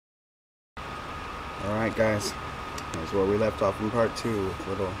Alright guys, that's where we left off in part 2 with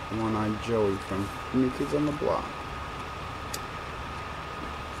little one-eyed Joey from New Kids on the Block.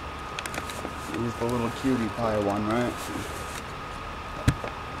 He's the little cutie pie one, right?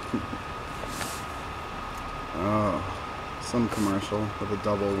 Oh, some commercial with a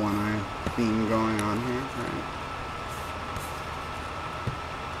double one-eye theme going on here, right?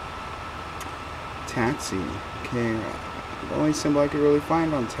 Taxi. Okay, the only symbol I could really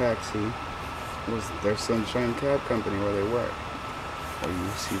find on Taxi was their Sunshine Cab Company where they work. Where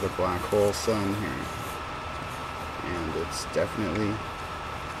you see the black hole sun here. And it's definitely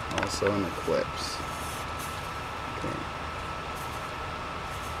also an eclipse. Okay.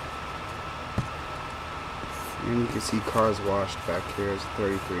 And you can see cars washed back here. There's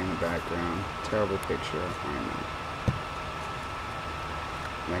 33 in the background. Terrible picture. I know.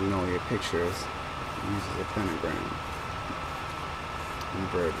 Magnolia Pictures uses a pentagram.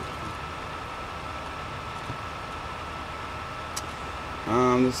 Inverted.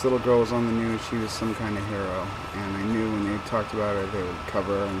 This little girl was on the news. She was some kind of hero, and I knew when they talked about her they would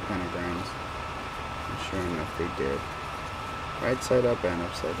cover her in pentagrams. And sure enough, they did. Right side up and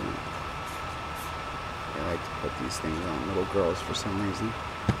upside down. They like to put these things on little girls for some reason.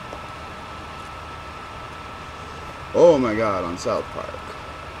 Oh my God! On South Park.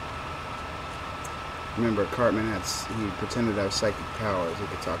 Remember, Cartman he pretended to have psychic powers. He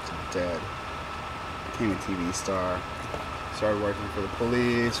could talk to the dead. Became a TV star. Started working for the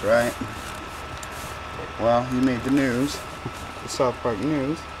police, right? Well, he made the news, the South Park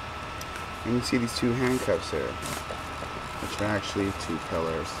news, and you see these two handcuffs here, which are actually two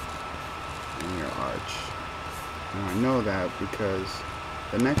pillars in your arch. And I know that because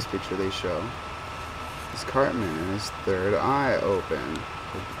the next picture they show is Cartman and his third eye open,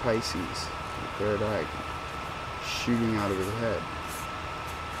 with Pisces, the third eye shooting out of his head.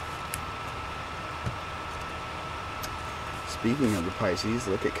 Speaking of the Pisces,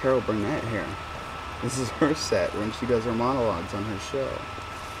 look at Carol Burnett here. This is her set when she does her monologues on her show.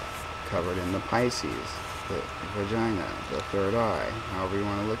 Covered in the Pisces, the vagina, the third eye, however you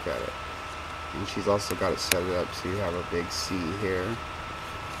want to look at it. And she's also got it set up so you have a big C here,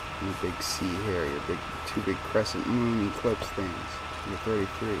 and a big C here, your two big crescent moon eclipse things, your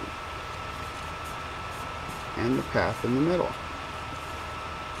 33. And the path in the middle.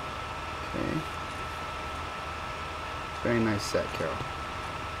 Okay. Very nice set, Carol.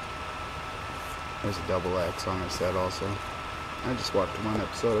 There's a double X on her set also. I just watched one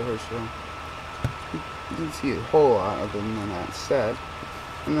episode of her show. You didn't see a whole lot other than that set.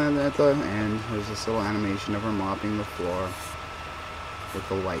 And then at the end, there's this little animation of her mopping the floor with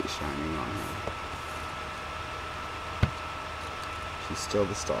the light shining on her. She's still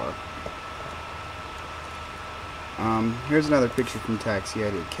the star. Here's another picture from Taxi I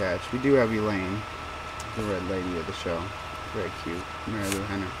did catch. We do have Elaine, the red lady of the show. Very cute. Mary Lou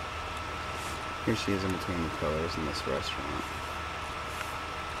Henner. Here she is in between the pillars in this restaurant.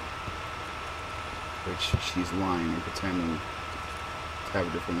 Which she's lying and pretending to have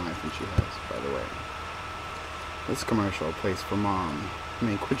a different life than she has, by the way. This commercial, a place for mom.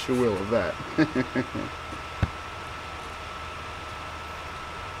 Make what you will of that.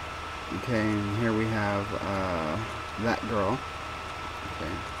 Okay, and here we have that girl.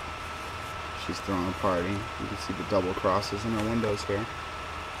 Okay. She's throwing a party. You can see the double crosses in her windows here.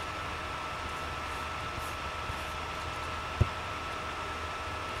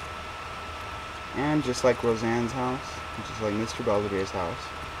 And just like Roseanne's house, just like Mr. Belvedere's house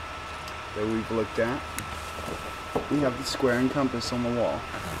that we've looked at, we have the square and compass on the wall.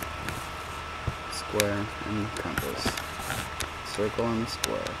 Square and compass. Circle and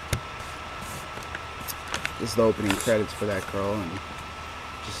square. This is the opening credits for that girl, and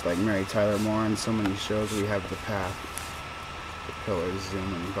just like Mary Tyler Moore in so many shows, we have the path. The pillars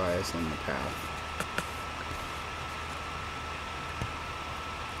zooming by us on the path.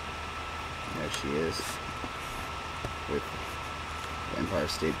 There she is, with the Empire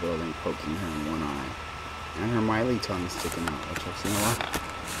State Building poking her in one eye. And her Miley tongue sticking out, which I've seen a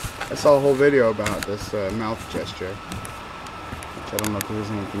lot. I saw a whole video about this mouth gesture. Which I don't know if there was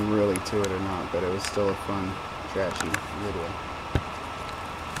anything really to it or not, but it was still a fun, trashy video.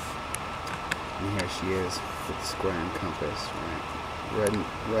 And here she is with the square and compass, right?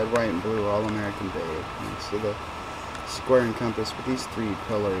 Red, white, and blue, all-American babe. And so the square and compass with these three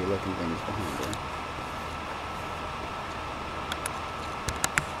pillar-y looking things behind her.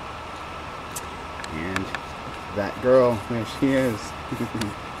 And that girl, there she is.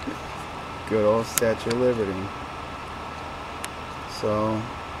 Good old Statue of Liberty. So,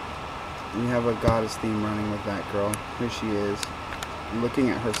 we have a goddess theme running with that girl. Here she is. looking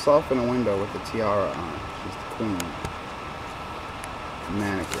at herself in a window with a tiara on. She's the queen.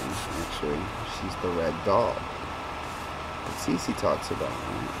 Mannequin, actually. She's the red doll that Cece talks about,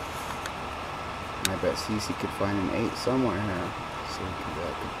 right? I bet Cece could find an 8 somewhere here, so we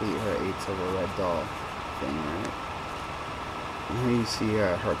could complete her 8s of a red doll thing, right? And here you see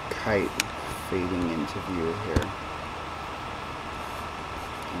her kite fading into view here.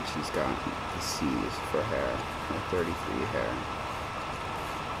 And she's got the C's for hair, her 33 hair.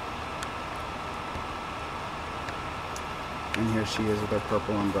 And here she is with her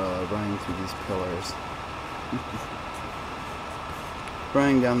purple umbrella running through these pillars.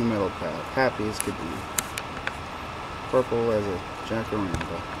 Running down the middle path, happy as could be. Purple as a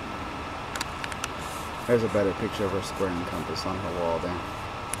jack-o'-lantern. There's a better picture of her square and compass on her wall there.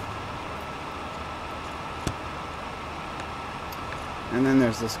 And then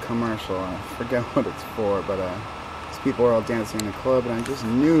there's this commercial, I forget what it's for, but these people are all dancing in the club, and I just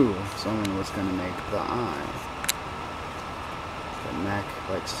knew someone was going to make the eye that Mac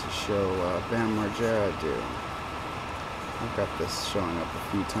likes to show Bam Margera do. I've got this showing up a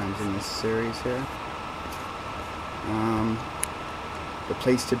few times in this series here. The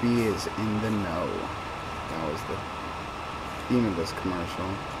place to be is in the know. That was the theme of this commercial.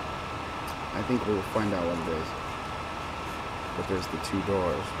 I think we'll find out what it is. But there's the 2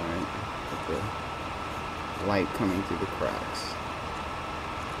 doors, right? With the light coming through the cracks.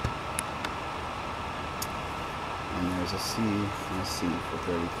 And there's a C and a C for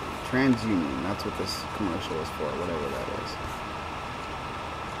 33. TransUnion, that's what this commercial is for, whatever that is.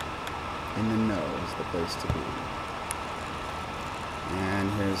 In the know is the place to be.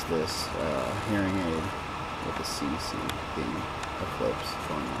 And here's this hearing aid with a CC thing, eclipse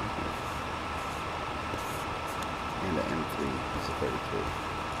going on here. And an M3 is a 33.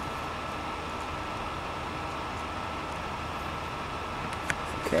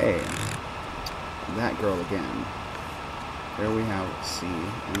 Okay, that girl again. Here we have a C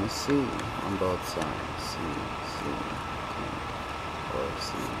and a C on both sides. C, C, okay. Or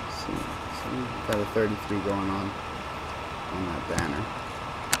C, C. So we've got a 33 going on that banner.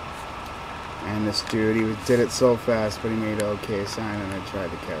 And this dude, he did it so fast, but he made an okay sign, and I tried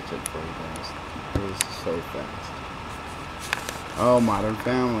to catch it for you guys. It was so fast. Oh, Modern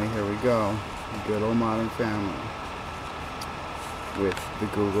Family, here we go. Good old Modern Family. With the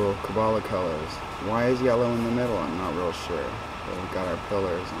Google Kabbalah colors. Why is yellow in the middle? I'm not real sure. But we've got our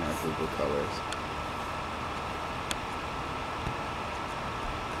pillars and our Google colors.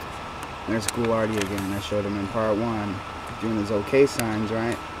 There's Goulardi again. I showed him in part 1. Doing his okay signs,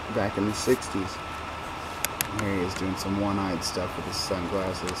 right? Back in the 60s. Here he is doing some one-eyed stuff with his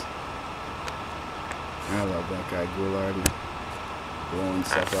sunglasses. I love that guy, Goulardi. Blowing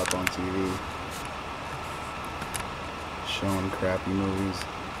stuff up on TV. Showing crappy movies.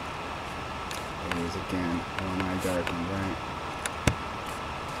 There he is again. One-eyed darkened, right?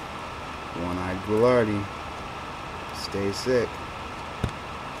 One-eyed Goulardi. Stay sick.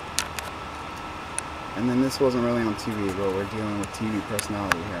 And then this wasn't really on TV, but we're dealing with TV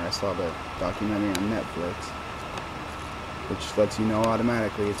personality here. I saw the documentary on Netflix, which lets you know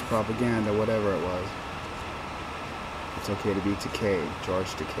automatically it's propaganda, whatever it was. It's okay to be Takei, George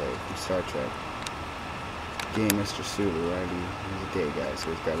Takei from Star Trek. Gay Mr. Sulu, right? He's a gay guy, so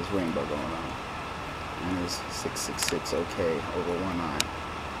he's got his rainbow going on. And his 666 okay over one eye.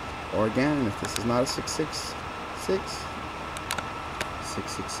 Or again, if this is not a 666,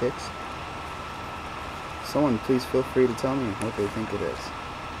 666. Someone please feel free to tell me what they think it is.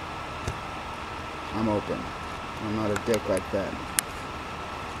 I'm open. I'm not a dick like that.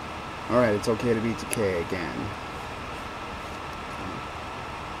 Alright, it's okay to be Takei again.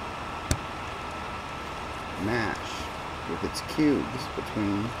 Mash with its cubes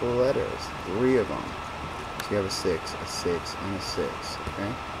between the letters. 3 of them. So you have a 6, a 6, and a 6.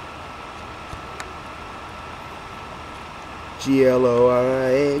 Okay?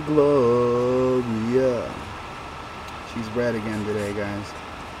 Gloria, Gloria. She's red again today, guys,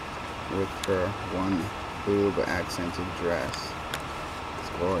 with her one boob accented dress.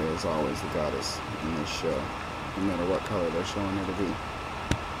 Because Gloria is always the goddess in this show, no matter what color they're showing her to be.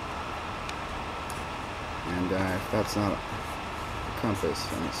 And if that's not a compass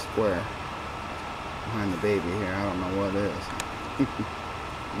and a square behind the baby here, I don't know what is.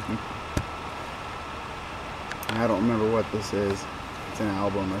 I don't remember what this is. It's an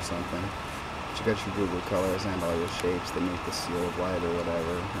album or something. But you got your Google colors and all your shapes that make the seal of light or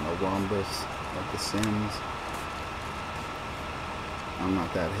whatever. And a rhombus, like The Sims. I'm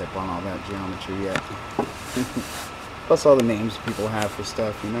not that hip on all that geometry yet. Plus all the names people have for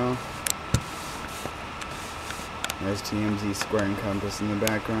stuff, you know? There's TMZ square and compass in the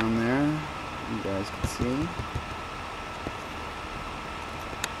background there. You guys can see.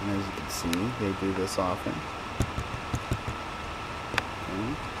 And as you can see, they do this often.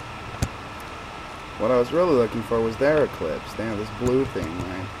 Okay. What I was really looking for was their eclipse. They have this blue thing,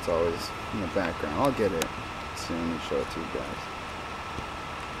 right? It's always in the background. I'll get it soon and show it to you guys.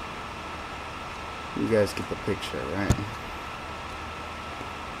 You guys get the picture, right?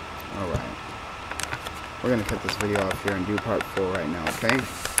 Alright. We're gonna cut this video off here and do part 4 right now, okay?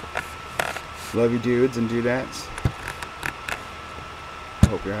 Love you dudes and dudettes. I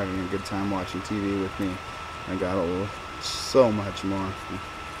hope you're having a good time watching TV with me. I got so much more.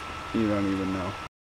 You don't even know.